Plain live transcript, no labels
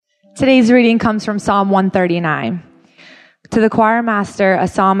Today's reading comes from Psalm 139. To the choir master, a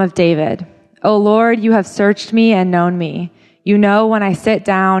psalm of David. O Lord, you have searched me and known me. You know when I sit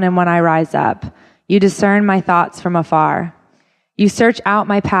down and when I rise up. You discern my thoughts from afar. You search out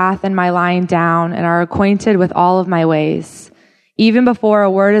my path and my lying down and are acquainted with all of my ways. Even before a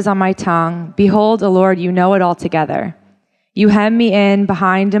word is on my tongue, behold, O Lord, you know it altogether. You hem me in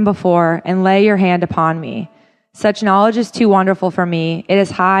behind and before and lay your hand upon me. Such knowledge is too wonderful for me. It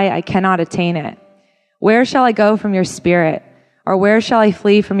is high, I cannot attain it. Where shall I go from your spirit? Or where shall I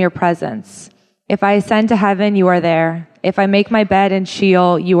flee from your presence? If I ascend to heaven, you are there. If I make my bed in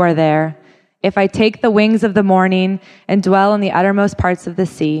Sheol, you are there. If I take the wings of the morning and dwell in the uttermost parts of the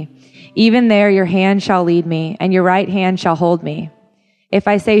sea, even there your hand shall lead me, and your right hand shall hold me. If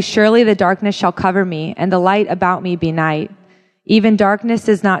I say, surely the darkness shall cover me, and the light about me be night, even darkness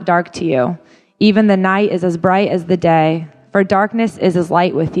is not dark to you. Even the night is as bright as the day, for darkness is as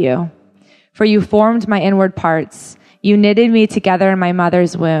light with you. For you formed my inward parts. You knitted me together in my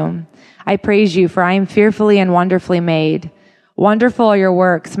mother's womb. I praise you, for I am fearfully and wonderfully made. Wonderful are your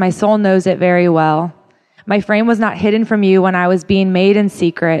works. My soul knows it very well. My frame was not hidden from you when I was being made in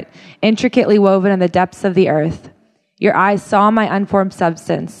secret, intricately woven in the depths of the earth. Your eyes saw my unformed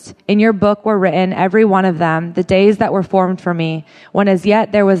substance. In your book were written, every one of them, the days that were formed for me, when as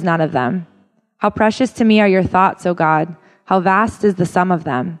yet there was none of them. How precious to me are your thoughts, O God! How vast is the sum of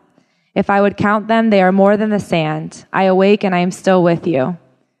them! If I would count them, they are more than the sand. I awake and I am still with you.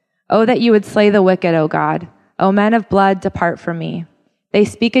 Oh, that you would slay the wicked, O God! O men of blood, depart from me. They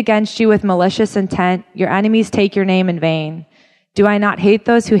speak against you with malicious intent. Your enemies take your name in vain. Do I not hate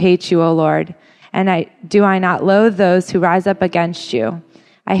those who hate you, O Lord? And do I not loathe those who rise up against you?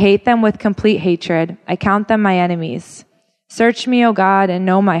 I hate them with complete hatred. I count them my enemies. Search me, O God, and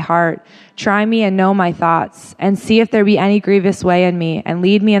know my heart. Try me and know my thoughts, and see if there be any grievous way in me, and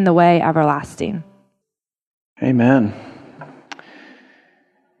lead me in the way everlasting. Amen.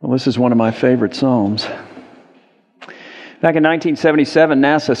 Well, this is one of my favorite psalms. Back in 1977,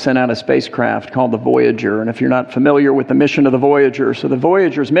 NASA sent out a spacecraft called the Voyager. And if you're not familiar with the mission of the Voyager, so the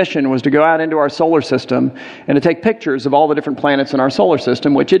Voyager's mission was to go out into our solar system and to take pictures of all the different planets in our solar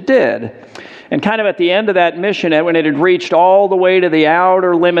system, which it did. And kind of at the end of that mission, when it had reached all the way to the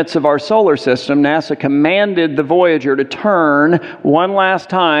outer limits of our solar system, NASA commanded the Voyager to turn one last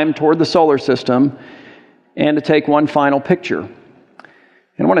time toward the solar system and to take one final picture. And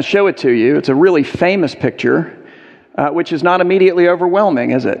I want to show it to you. It's a really famous picture. Which is not immediately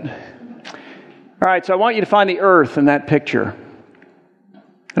overwhelming, is it? All right, so I want you to find the earth in that picture.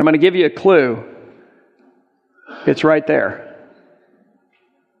 And I'm going to give you a clue. It's right there.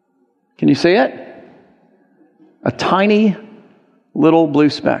 Can you see it? A tiny little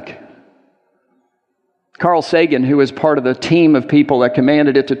blue speck. Carl Sagan, who was part of the team of people that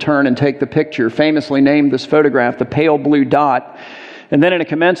commanded it to turn and take the picture, famously named this photograph the pale blue dot. And then in a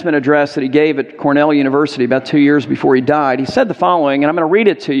commencement address that he gave at Cornell University about 2 years before he died, he said the following, and I'm going to read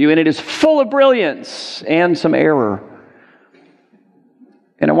it to you, and it is full of brilliance and some error.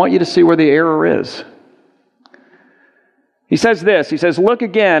 And I want you to see where the error is. He says this, he says, look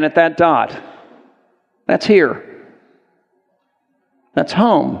again at that dot. That's here. That's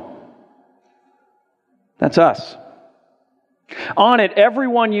home. That's us. On it,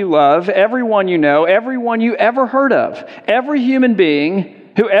 everyone you love, everyone you know, everyone you ever heard of, every human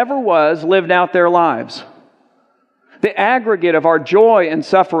being who ever was lived out their lives. The aggregate of our joy and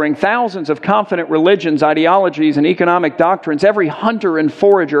suffering, thousands of confident religions, ideologies, and economic doctrines, every hunter and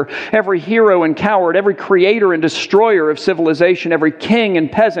forager, every hero and coward, every creator and destroyer of civilization, every king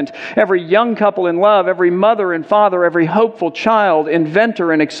and peasant, every young couple in love, every mother and father, every hopeful child,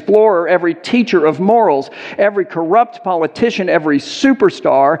 inventor and explorer, every teacher of morals, every corrupt politician, every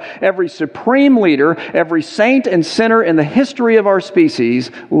superstar, every supreme leader, every saint and sinner in the history of our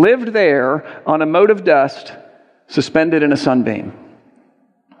species lived there on a mote of dust, suspended in a sunbeam.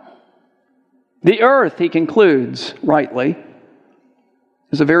 The earth, he concludes rightly,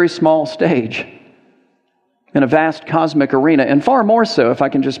 is a very small stage in a vast cosmic arena, and far more so, if I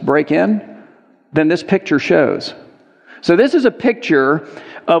can just break in, than this picture shows. So this is a picture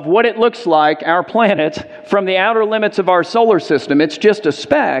of what it looks like, our planet, from the outer limits of our solar system. It's just a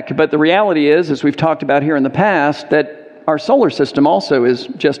speck, but the reality is, as we've talked about here in the past, that our solar system also is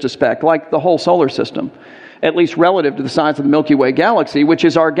just a speck, like the whole solar system, at least relative to the size of the Milky Way galaxy, which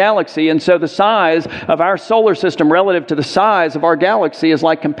is our galaxy. And so the size of our solar system relative to the size of our galaxy is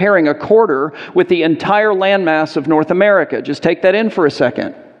like comparing a quarter with the entire landmass of North America. Just take that in for a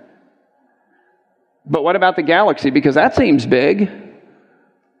second. But what about the galaxy? Because that seems big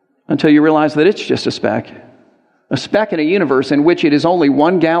until you realize that it's just a speck. A speck in a universe in which it is only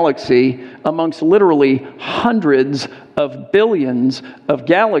one galaxy amongst literally hundreds of billions of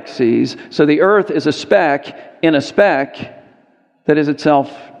galaxies. So the earth is a speck in a speck that is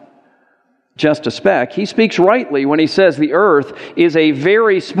itself just a speck. He speaks rightly when he says the earth is a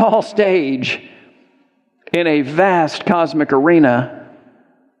very small stage in a vast cosmic arena.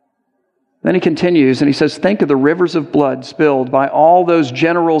 Then he continues and he says, think of the rivers of blood spilled by all those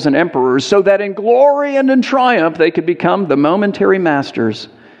generals and emperors so that in glory and in triumph they could become the momentary masters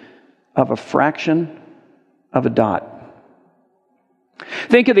of a fraction of a dot.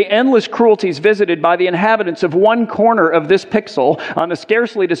 Think of the endless cruelties visited by the inhabitants of one corner of this pixel on the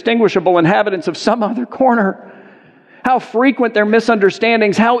scarcely distinguishable inhabitants of some other corner. How frequent their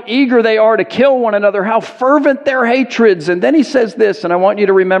misunderstandings, how eager they are to kill one another, how fervent their hatreds. And then he says this, and I want you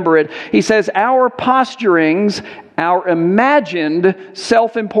to remember it. He says, our posturings, our imagined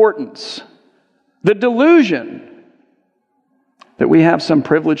self-importance, the delusion that we have some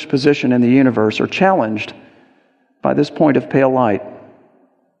privileged position in the universe are challenged by this point of pale light.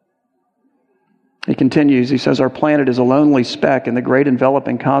 He continues, he says, our planet is a lonely speck in the great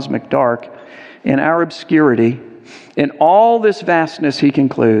enveloping cosmic dark. In our obscurity, in all this vastness, he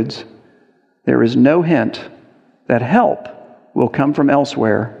concludes, there is no hint that help will come from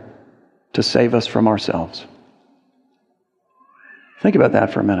elsewhere to save us from ourselves. Think about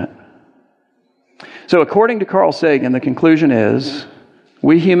that for a minute. So according to Carl Sagan, the conclusion is,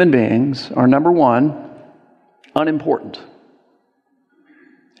 we human beings are, number one, unimportant.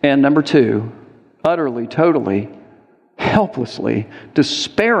 And number two, utterly, totally, helplessly,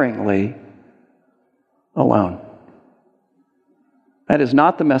 despairingly alone. That is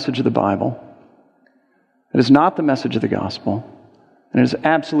not the message of the Bible. It is not the message of the gospel. And it is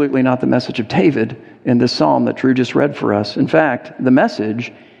absolutely not the message of David in this psalm that Drew just read for us. In fact, the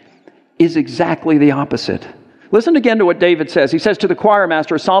message is exactly the opposite. Listen again to what David says. He says to the choir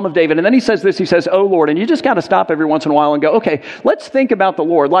master, a psalm of David, and then he says this, he says, "O Lord," and you just got to stop every once in a while and go, okay, let's think about the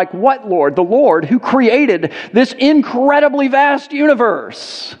Lord. Like what Lord? The Lord who created this incredibly vast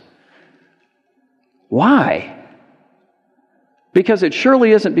universe. Why? Because it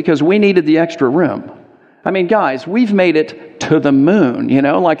surely isn't because we needed the extra room. I mean, guys, we've made it to the moon,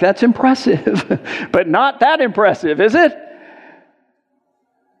 like that's impressive, but not that impressive, is it?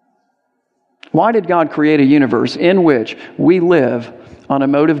 Why did God create a universe in which we live on a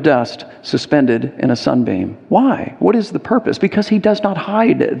mote of dust suspended in a sunbeam? Why? What is the purpose? Because He does not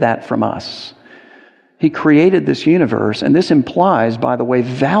hide that from us. He created this universe, and this implies, by the way,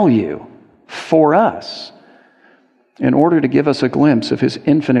 value for us, in order to give us a glimpse of His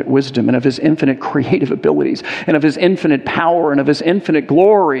infinite wisdom and of His infinite creative abilities and of His infinite power and of His infinite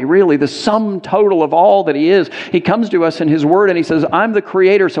glory, really the sum total of all that He is. He comes to us in His Word and He says, I'm the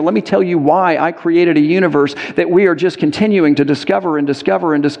Creator, so let me tell you why I created a universe that we are just continuing to discover and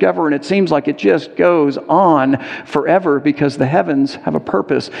discover and discover, and it seems like it just goes on forever because the heavens have a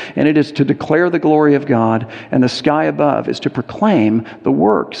purpose, and it is to declare the glory of God, and the sky above is to proclaim the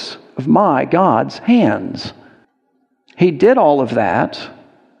works of my God's hands. He did all of that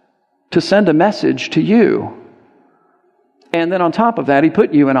to send a message to you. And then on top of that, He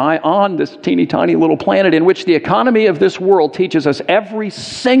put you and I on this teeny tiny little planet in which the economy of this world teaches us every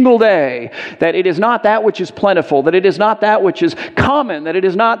single day that it is not that which is plentiful, that it is not that which is common, that it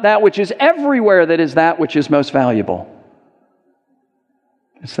is not that which is everywhere, that is that which is most valuable.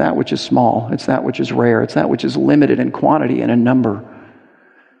 It's that which is small. It's that which is rare. It's that which is limited in quantity and in number.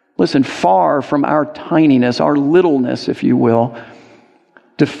 Listen, far from our tininess, our littleness, if you will,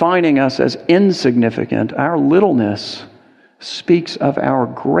 defining us as insignificant, our littleness speaks of our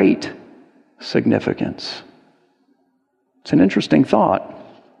great significance. It's an interesting thought.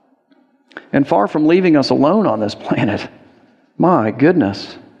 And far from leaving us alone on this planet, my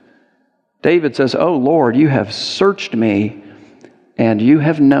goodness, David says, "Oh Lord, you have searched me and you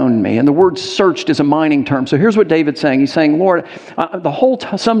have known me." And the word searched is a mining term. So here's what David's saying. He's saying, Lord, the whole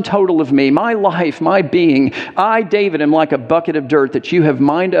sum total of me, my life, my being, I, David, am like a bucket of dirt that you have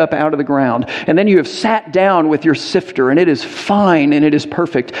mined up out of the ground. And then you have sat down with your sifter, and it is fine and it is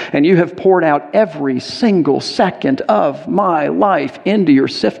perfect. And you have poured out every single second of my life into your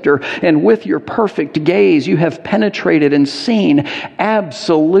sifter. And with your perfect gaze, you have penetrated and seen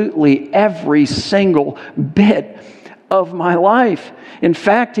absolutely every single bit of my life. In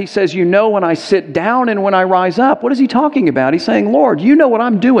fact, he says, you know when I sit down and when I rise up. What is he talking about? He's saying, Lord, you know what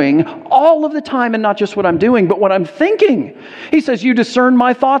I'm doing all of the time, and not just what I'm doing, but what I'm thinking. He says, you discern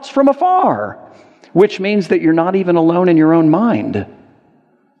my thoughts from afar, which means that you're not even alone in your own mind.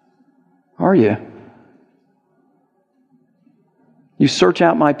 Are you? You search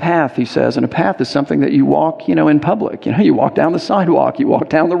out my path, he says, and a path is something that you walk, in public. You walk down the sidewalk, you walk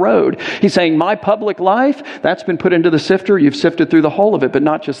down the road. He's saying, my public life, that's been put into the sifter. You've sifted through the whole of it, but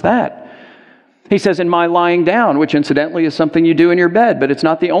not just that. He says, in my lying down, which incidentally is something you do in your bed, but it's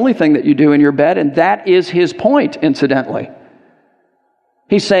not the only thing that you do in your bed, and that is his point, incidentally.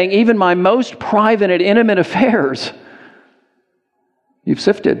 He's saying, even my most private and intimate affairs, you've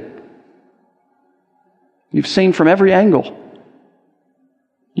sifted. You've seen from every angle.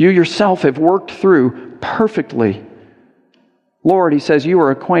 You yourself have worked through perfectly. Lord, he says, you are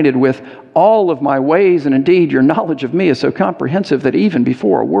acquainted with all of my ways, and indeed your knowledge of me is so comprehensive that even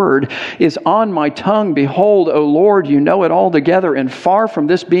before a word is on my tongue, behold, O Lord, you know it altogether. And far from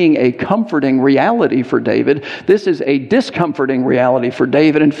this being a comforting reality for David, this is a discomforting reality for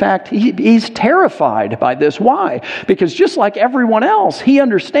David. In fact, he's terrified by this. Why? Because just like everyone else, he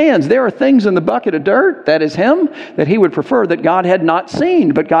understands there are things in the bucket of dirt, that is him, that he would prefer that God had not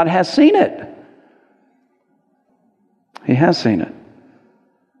seen, but God has seen it. He has seen it.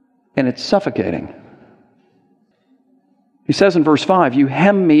 And it's suffocating. He says in verse 5, you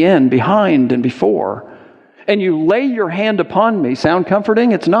hem me in behind and before, and you lay your hand upon me. Sound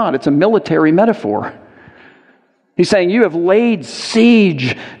comforting? It's not. It's a military metaphor. He's saying, you have laid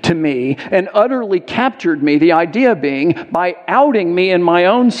siege to me and utterly captured me. The idea being by outing me in my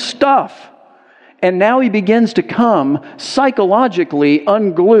own stuff. And now he begins to come psychologically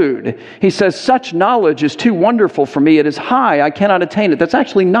unglued. He says, such knowledge is too wonderful for me. It is high. I cannot attain it. That's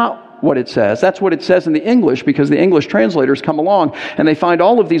actually not what it says. That's what it says in the English, because the English translators come along and they find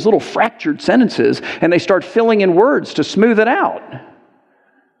all of these little fractured sentences and they start filling in words to smooth it out.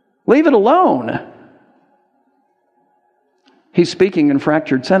 Leave it alone. He's speaking in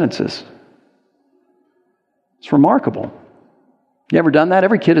fractured sentences. It's remarkable. You ever done that?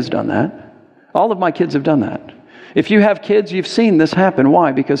 Every kid has done that. All of my kids have done that. If you have kids, you've seen this happen.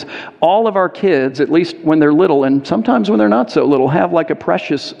 Why? Because all of our kids, at least when they're little, and sometimes when they're not so little, have like a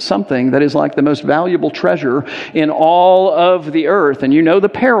precious something that is like the most valuable treasure in all of the earth. And you know the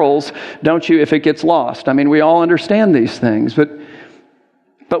perils, don't you, if it gets lost. I mean, we all understand these things, but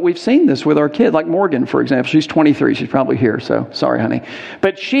we've seen this with our kid, like Morgan, for example. She's 23. She's probably here, so sorry, honey.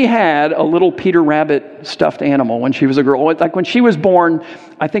 But she had a little Peter Rabbit stuffed animal when she was a girl. Like when she was born,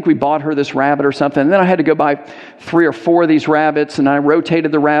 I think we bought her this rabbit or something. And then I had to go buy 3 or 4 of these rabbits, and I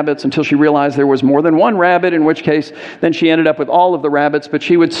rotated the rabbits until she realized there was more than one rabbit, in which case then she ended up with all of the rabbits. But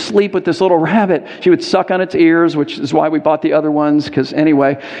she would sleep with this little rabbit. She would suck on its ears, which is why we bought the other ones, because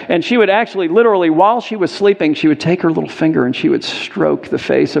anyway. And she would actually, literally, while she was sleeping, she would take her little finger and she would stroke the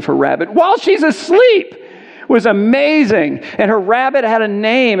face of her rabbit while she's asleep. It was amazing. And her rabbit had a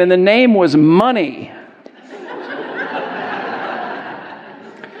name, and the name was Money.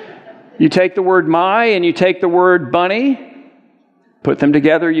 You take the word my and you take the word bunny, put them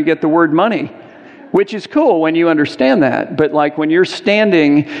together, you get the word money, which is cool when you understand that. But like when you're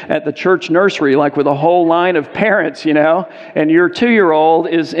standing at the church nursery, like with a whole line of parents, and your 2-year-old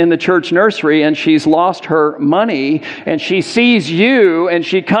is in the church nursery and she's lost her money and she sees you and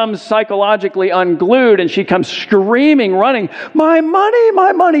she comes psychologically unglued and she comes screaming, running, my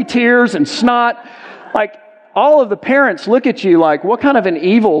money, tears and snot. Like, all of the parents look at you like, what kind of an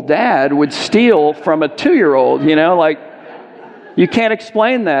evil dad would steal from a 2-year-old? Like, you can't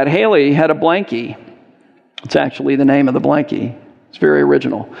explain that. Haley had a blankie. It's actually the name of the blankie. It's very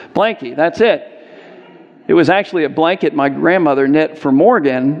original. Blankie, that's it. It was actually a blanket my grandmother knit for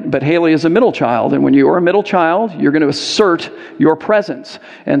Morgan, but Haley is a middle child. And when you are a middle child, you're going to assert your presence.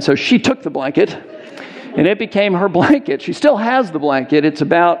 And so she took the blanket, and it became her blanket. She still has the blanket. It's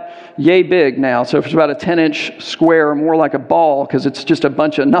about yay big now. So it's about a 10-inch square, more like a ball, because it's just a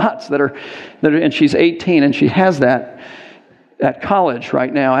bunch of knots that are, and she's 18, and she has that at college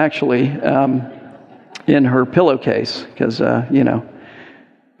right now, actually, in her pillowcase, because,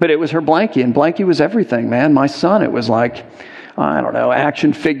 But it was her blankie, and blankie was everything, man. My son, it was like, I don't know,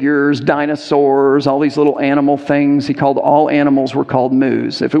 action figures, dinosaurs, all these little animal things. He called all animals were called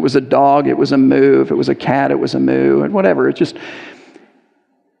moos. If it was a dog, it was a moo. If it was a cat, it was a moo, and whatever. It just,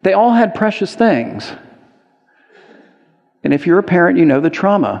 they all had precious things. And if you're a parent, you know the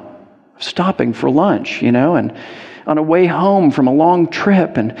trauma of stopping for lunch, and on a way home from a long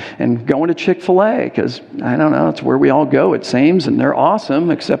trip and going to Chick-fil-A, because, I don't know, it's where we all go, it seems, and they're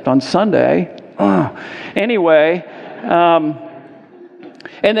awesome, except on Sunday. Anyway,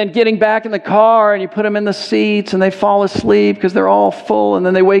 and then getting back in the car and you put them in the seats and they fall asleep because they're all full, and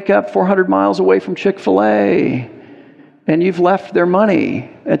then they wake up 400 miles away from Chick-fil-A and you've left their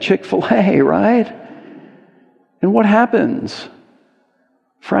money at Chick-fil-A, right? And what happens?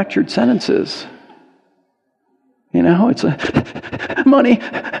 Fractured sentences. It's money,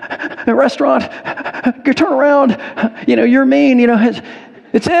 a restaurant, turn around, you're mean,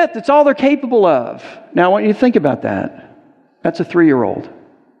 it's it. It's all they're capable of. Now I want you to think about that. That's a 3-year-old.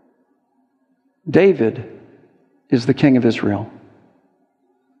 David is the king of Israel.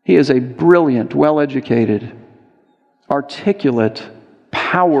 He is a brilliant, well-educated, articulate,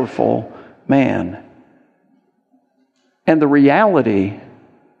 powerful man. And the reality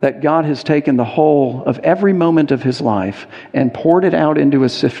that God has taken the whole of every moment of his life and poured it out into a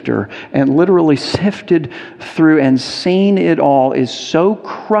sifter and literally sifted through and seen it all is so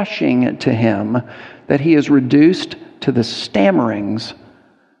crushing to him that he is reduced to the stammerings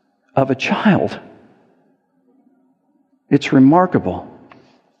of a child. It's remarkable.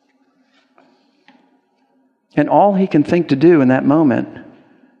 And all he can think to do in that moment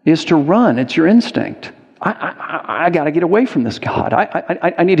is to run. It's your instinct. I got to get away from this God.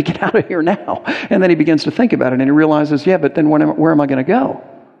 I need to get out of here now. And then he begins to think about it and he realizes, yeah, but then where am I going to go?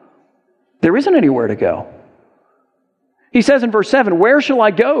 There isn't anywhere to go. He says in verse 7, where shall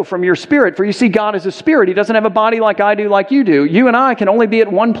I go from your spirit? For you see, God is a spirit. He doesn't have a body like I do, like you do. You and I can only be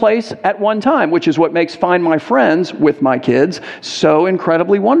at one place at one time, which is what makes Find My Friends with my kids so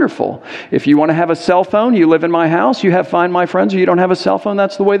incredibly wonderful. If you want to have a cell phone, you live in my house, you have Find My Friends, or you don't have a cell phone,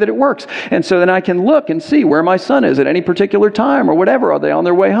 that's the way that it works. And so then I can look and see where my son is at any particular time or whatever. Are they on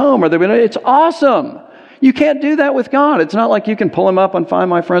their way home? It's awesome. You can't do that with God. It's not like you can pull him up and Find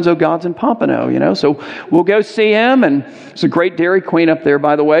My Friends. Oh, God's in Pompano, So we'll go see him. And there's a great Dairy Queen up there,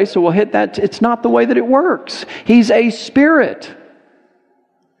 by the way. So we'll hit that. It's not the way that it works. He's a spirit.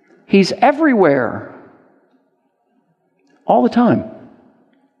 He's everywhere. All the time.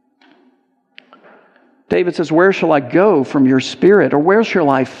 David says, where shall I go from your spirit? Or where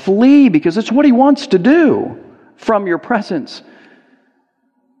shall I flee? Because it's what he wants to do from your presence.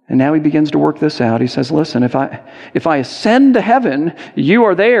 And now he begins to work this out. He says, listen, if I ascend to heaven, you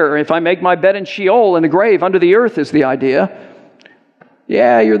are there. If I make my bed in Sheol, in the grave, under the earth is the idea.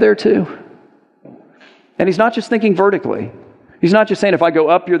 Yeah, you're there too. And he's not just thinking vertically. He's not just saying if I go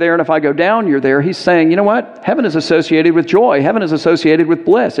up, you're there, and if I go down, you're there. He's saying, you know what? Heaven is associated with joy. Heaven is associated with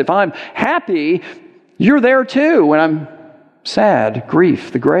bliss. If I'm happy, you're there too. When I'm sad,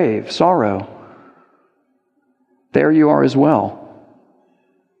 grief, the grave, sorrow, there you are as well.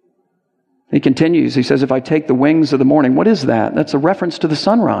 He continues, he says, if I take the wings of the morning, what is that? That's a reference to the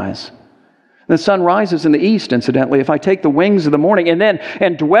sunrise. The sun rises in the east, incidentally. If I take the wings of the morning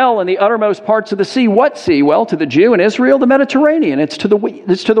and dwell in the uttermost parts of the sea, what sea? Well, to the Jew in Israel, the Mediterranean. It's to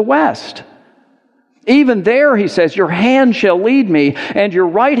the west. Even there, he says, your hand shall lead me, and your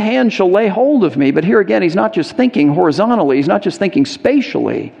right hand shall lay hold of me. But here again, he's not just thinking horizontally. He's not just thinking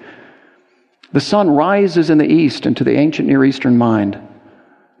spatially. The sun rises in the east into the ancient Near Eastern mind.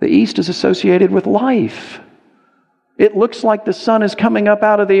 The east is associated with life. It looks like the sun is coming up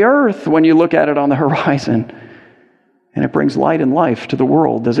out of the earth when you look at it on the horizon. And it brings light and life to the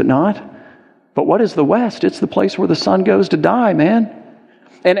world, does it not? But what is the west? It's the place where the sun goes to die, man.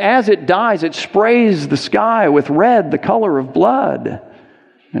 And as it dies, it sprays the sky with red, the color of blood.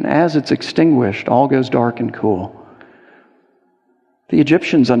 And as it's extinguished, all goes dark and cool. The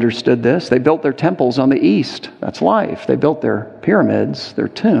Egyptians understood this. They built their temples on the east. That's life. They built their pyramids, their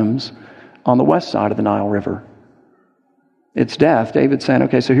tombs, on the west side of the Nile River. It's death. David's saying,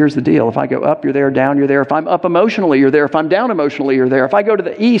 okay, so here's the deal. If I go up, you're there. Down, you're there. If I'm up emotionally, you're there. If I'm down emotionally, you're there. If I go to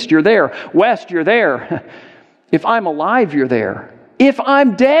the east, you're there. West, you're there. If I'm alive, you're there. If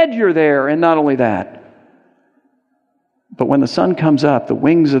I'm dead, you're there. And not only that, but when the sun comes up, the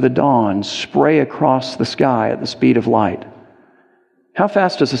wings of the dawn spray across the sky at the speed of light. How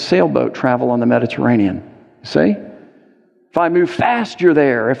fast does a sailboat travel on the Mediterranean? See? If I move fast, you're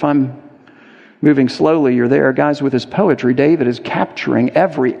there. If I'm moving slowly, you're there. Guys, with his poetry, David is capturing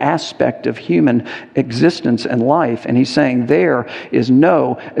every aspect of human existence and life. And he's saying there is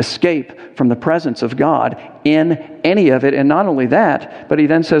no escape from the presence of God in any of it. And not only that, but he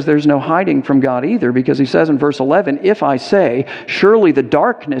then says there's no hiding from God either, because he says in verse 11, if I say, surely the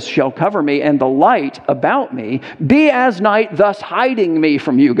darkness shall cover me and the light about me be as night, thus hiding me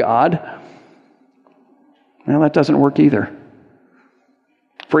from you, God. Well, that doesn't work either.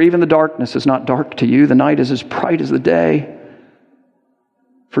 For even the darkness is not dark to you. The night is as bright as the day.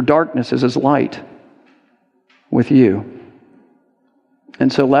 For darkness is as light with you.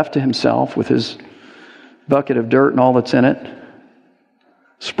 And so left to himself with his bucket of dirt and all that's in it,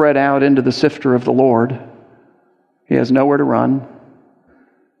 spread out into the sifter of the Lord, he has nowhere to run.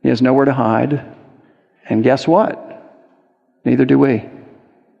 He has nowhere to hide. And guess what? Neither do we.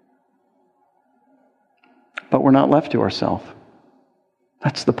 But we're not left to ourselves.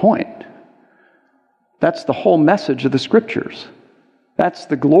 That's the point. That's the whole message of the Scriptures. That's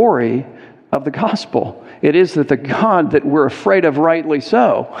the glory of the gospel. It is that the God that we're afraid of, rightly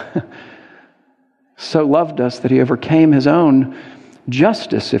so, so loved us that he overcame his own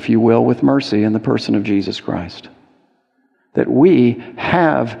justice, if you will, with mercy in the person of Jesus Christ. That we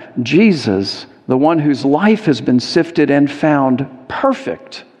have Jesus, the one whose life has been sifted and found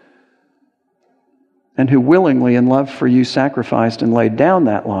perfect, and who willingly in love for you sacrificed and laid down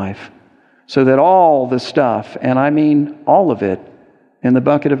that life, so that all the stuff, and I mean all of it, in the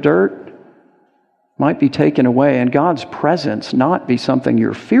bucket of dirt might be taken away, and God's presence not be something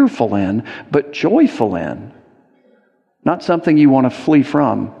you're fearful in, but joyful in. Not something you want to flee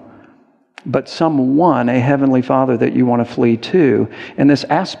from, but someone, a heavenly Father that you want to flee to. And this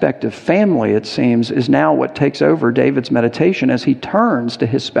aspect of family, it seems, is now what takes over David's meditation as he turns to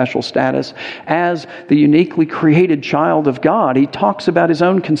his special status as the uniquely created child of God. He talks about his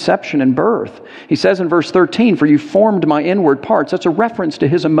own conception and birth. He says in verse 13, "For you formed my inward parts." That's a reference to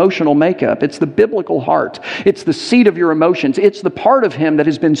his emotional makeup. It's the biblical heart. It's the seat of your emotions. It's the part of him that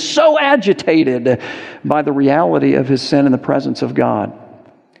has been so agitated by the reality of his sin in the presence of God,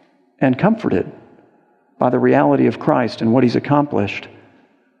 and comforted by the reality of Christ and what he's accomplished.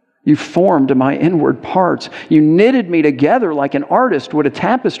 You formed my inward parts. You knitted me together like an artist would a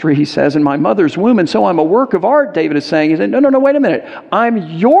tapestry, he says, in my mother's womb. And so I'm a work of art, David is saying. He said, no, wait a minute. I'm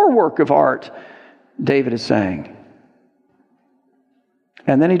your work of art, David is saying.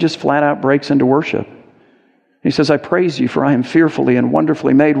 And then he just flat out breaks into worship. He says, I praise you, for I am fearfully and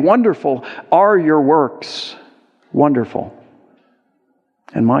wonderfully made. Wonderful are your works. Wonderful.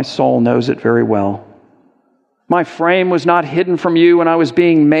 And my soul knows it very well. My frame was not hidden from you when I was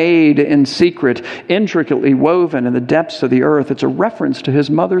being made in secret, intricately woven in the depths of the earth. It's a reference to his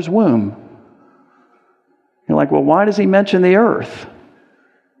mother's womb. You're like, well, why does he mention the earth?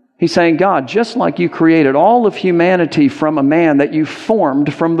 He's saying, God, just like you created all of humanity from a man that you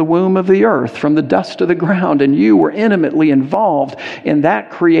formed from the womb of the earth, from the dust of the ground, and you were intimately involved in that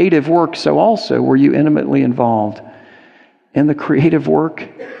creative work, so also were you intimately involved in the creative work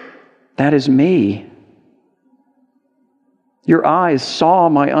that is me. Your eyes saw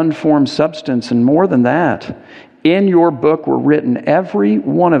my unformed substance, and more than that, in your book were written, every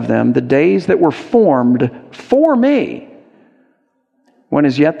one of them, the days that were formed for me, when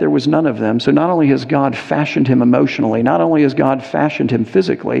as yet there was none of them. So not only has God fashioned him emotionally, not only has God fashioned him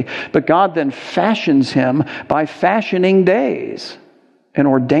physically, but God then fashions him by fashioning days and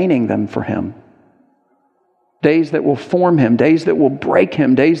ordaining them for him. Days that will form him, days that will break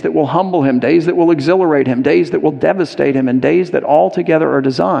him, days that will humble him, days that will exhilarate him, days that will devastate him, and days that altogether are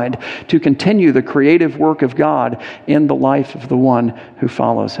designed to continue the creative work of God in the life of the one who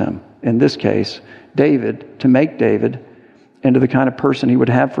follows him. In this case, David, to make David into the kind of person he would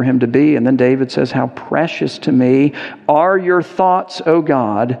have for him to be. And then David says, how precious to me are your thoughts, O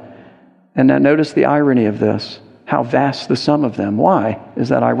God. And now notice the irony of this. How vast the sum of them. Why is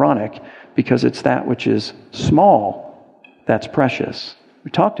that ironic? Because it's that which is small that's precious.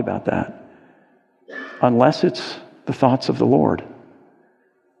 We talked about that. Unless it's the thoughts of the Lord.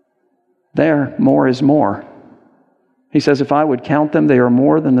 There, more is more. He says, if I would count them, they are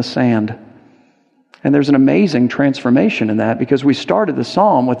more than the sand. And there's an amazing transformation in that, because we started the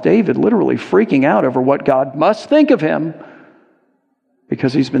psalm with David literally freaking out over what God must think of him,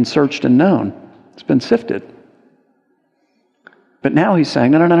 because he's been searched and known. It's been sifted. But now he's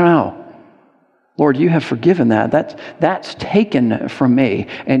saying, no. Lord, you have forgiven that. That's taken from me.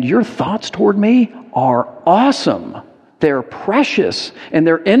 And your thoughts toward me are awesome. They're precious, and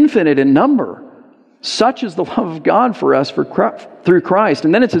they're infinite in number. Such is the love of God for us through Christ.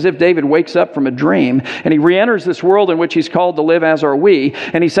 And then it's as if David wakes up from a dream, and he re-enters this world in which he's called to live, as are we.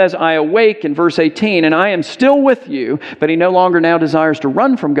 And he says, I awake in verse 18, and I am still with you. But he no longer now desires to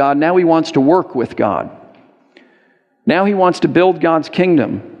run from God. Now he wants to work with God. Now he wants to build God's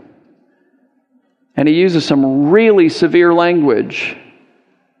kingdom. And he uses some really severe language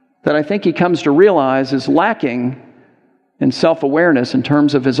that I think he comes to realize is lacking in self-awareness in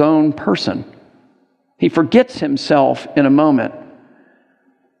terms of his own person. He forgets himself in a moment.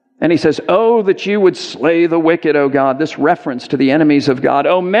 And he says, oh, that you would slay the wicked, O God. This reference to the enemies of God.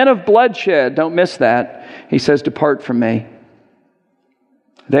 Oh, men of bloodshed. Don't miss that. He says, depart from me.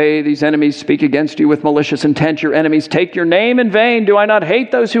 These enemies, speak against you with malicious intent. Your enemies take your name in vain. Do I not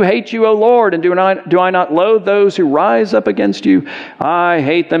hate those who hate you, O Lord? And do I not loathe those who rise up against you? I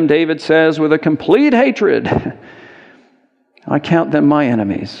hate them, David says, with a complete hatred. I count them my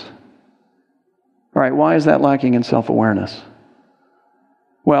enemies. All right, why is that lacking in self-awareness?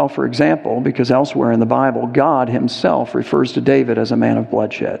 Well, for example, because elsewhere in the Bible, God himself refers to David as a man of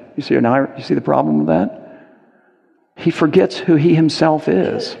bloodshed. You see the problem with that? he forgets who he himself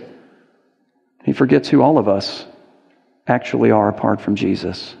is. He forgets who all of us actually are apart from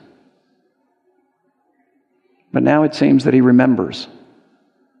Jesus. But now it seems that he remembers.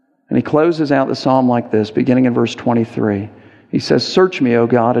 And he closes out the psalm like this, beginning in verse 23. He says, "Search me, O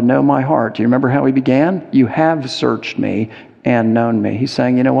God, and know my heart." Do you remember how he began? "You have searched me and known me." He's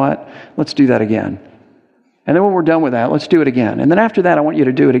saying, you know what? Let's do that again. And then when we're done with that, let's do it again. And then after that, I want you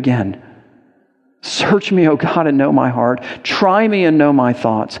to do it again. "Search me, O God, and know my heart. Try me and know my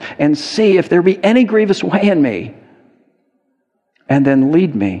thoughts, and see if there be any grievous way in me. And then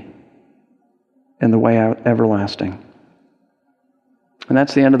lead me in the way everlasting." And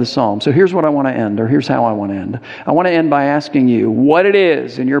that's the end of the psalm. So here's what I want to end, or here's how I want to end. I want to end by asking you what it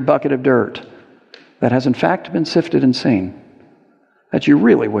is in your bucket of dirt that has in fact been sifted and seen, that you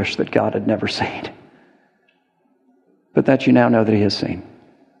really wish that God had never seen, but that you now know that he has seen.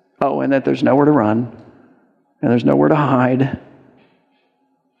 Oh, and that there's nowhere to run, and there's nowhere to hide,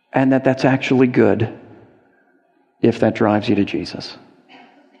 and that that's actually good if that drives you to Jesus.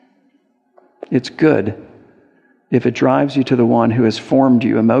 It's good if it drives you to the one who has formed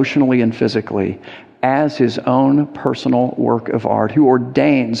you emotionally and physically as his own personal work of art, who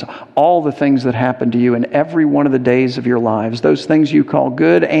ordains all the things that happen to you in every one of the days of your lives. Those things you call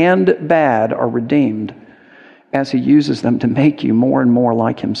good and bad are redeemed as he uses them to make you more and more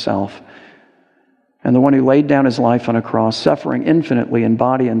like himself. And the one who laid down his life on a cross, suffering infinitely in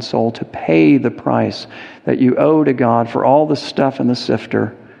body and soul to pay the price that you owe to God for all the stuff in the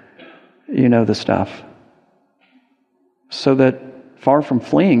sifter. You know the stuff. So that far from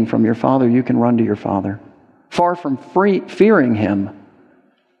fleeing from your Father, you can run to your Father. Far from fearing him,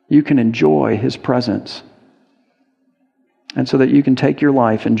 you can enjoy his presence. And so that you can take your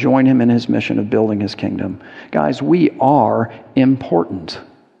life and join him in his mission of building his kingdom. Guys, we are important.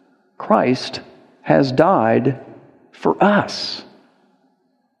 Christ has died for us.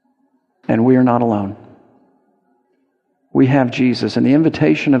 And we are not alone. We have Jesus. And the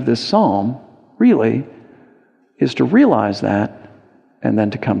invitation of this psalm, really, is to realize that and then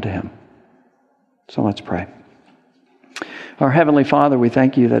to come to him. So let's pray. Our Heavenly Father, we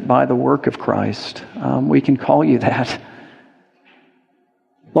thank you that by the work of Christ, we can call you that.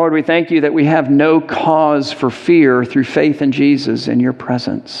 Lord, we thank you that we have no cause for fear through faith in Jesus in your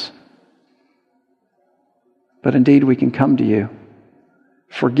presence. But indeed we can come to you,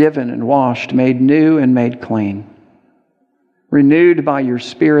 forgiven and washed, made new and made clean, renewed by your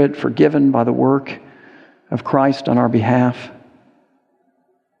Spirit, forgiven by the work of Christ on our behalf.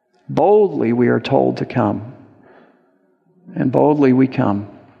 Boldly we are told to come. And boldly we come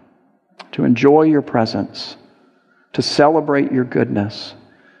to enjoy your presence, to celebrate your goodness,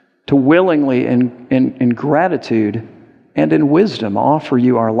 to willingly in gratitude and in wisdom offer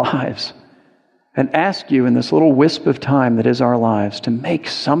you our lives and ask you in this little wisp of time that is our lives to make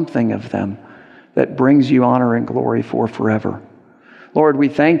something of them that brings you honor and glory for forever. Lord, we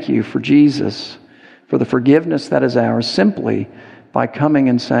thank you for Jesus, for the forgiveness that is ours simply by coming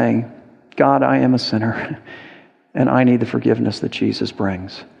and saying, God, I am a sinner and I need the forgiveness that Jesus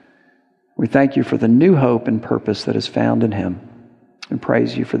brings. We thank you for the new hope and purpose that is found in him and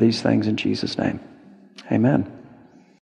praise you for these things in Jesus' name. Amen.